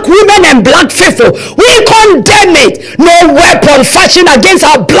the black women and black people. We condemn it. No weapon fashioned against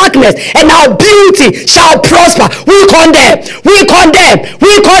our blackness and our beauty shall prosper. We condemn. We condemn.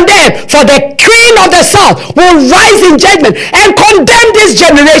 We condemn. For the Queen of the South will rise in judgment and condemn this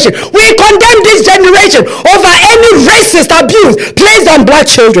generation. We condemn this generation over any racist abuse placed on black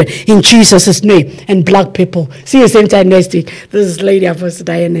children in Jesus' name and black people. See you same time next week. This is Lady Apostle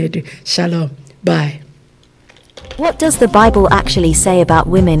dianaaduministries. Shalom. Bye. What does the Bible actually say about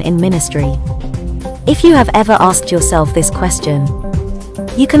women in ministry? If you have ever asked yourself this question,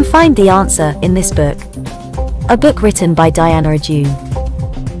 you can find the answer in this book. A book written by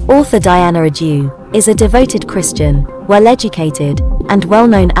Dianaaduministries. Author Dianaaduministries is a devoted Christian, well-educated, and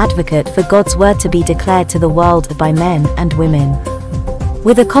well-known advocate for God's word to be declared to the world by men and women.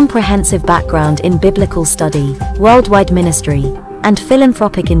 With a comprehensive background in biblical study, worldwide ministry, and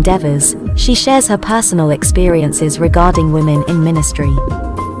philanthropic endeavors, she shares her personal experiences regarding women in ministry.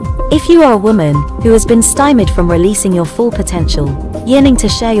 If you are a woman who has been stymied from releasing your full potential, yearning to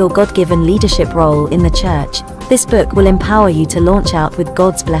share your God-given leadership role in the church, this book will empower you to launch out with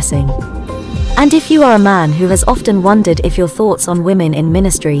God's blessing. And if you are a man who has often wondered if your thoughts on women in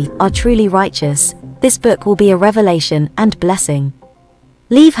ministry are truly righteous, this book will be a revelation and blessing.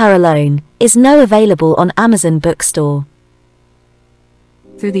 Leave Her Alone is now available on Amazon Bookstore.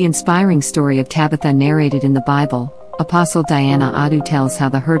 Through the inspiring story of Tabitha narrated in the Bible, Apostle Dianaaduministries tells how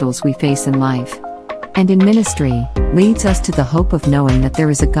the hurdles we face in life and in ministry leads us to the hope of knowing that there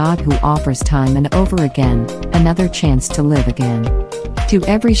is a God who offers time and over again another chance to live again. To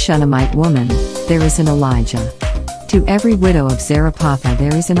every Shunamite woman, there is an Elijah. To every widow of Zarepath,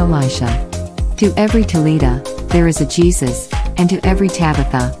 there is an Elisha. To every Talitha, there is a Jesus, and to every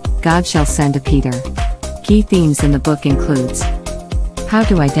Tabitha, God shall send a Peter. Key themes in the book includes how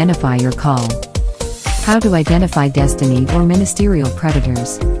to identify your call, how to identify destiny or ministerial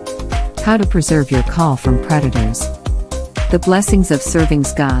predators, how to preserve your call from predators, the blessings of serving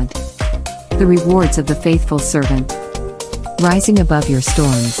God, the rewards of the faithful servant, rising above your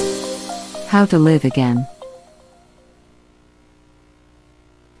storms, how to live again.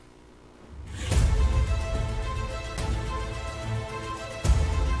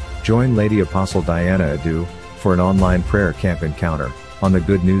 Join Lady Apostle Dianaaduministries for an online prayer camp encounter on the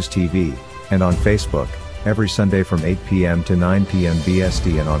Good News TV and on Facebook every Sunday from 8 p.m. to 9 p.m.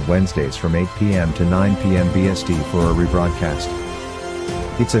 BST and on Wednesdays from 8 p.m. to 9 p.m. BST for a rebroadcast.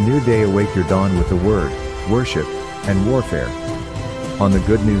 It's a new day. Awake your dawn with the Word, worship, and warfare. On the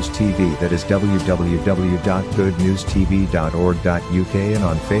Good News TV, that is www.goodnewstv.org.uk, and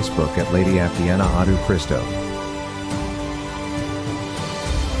on Facebook at Lady Dianaaduministries.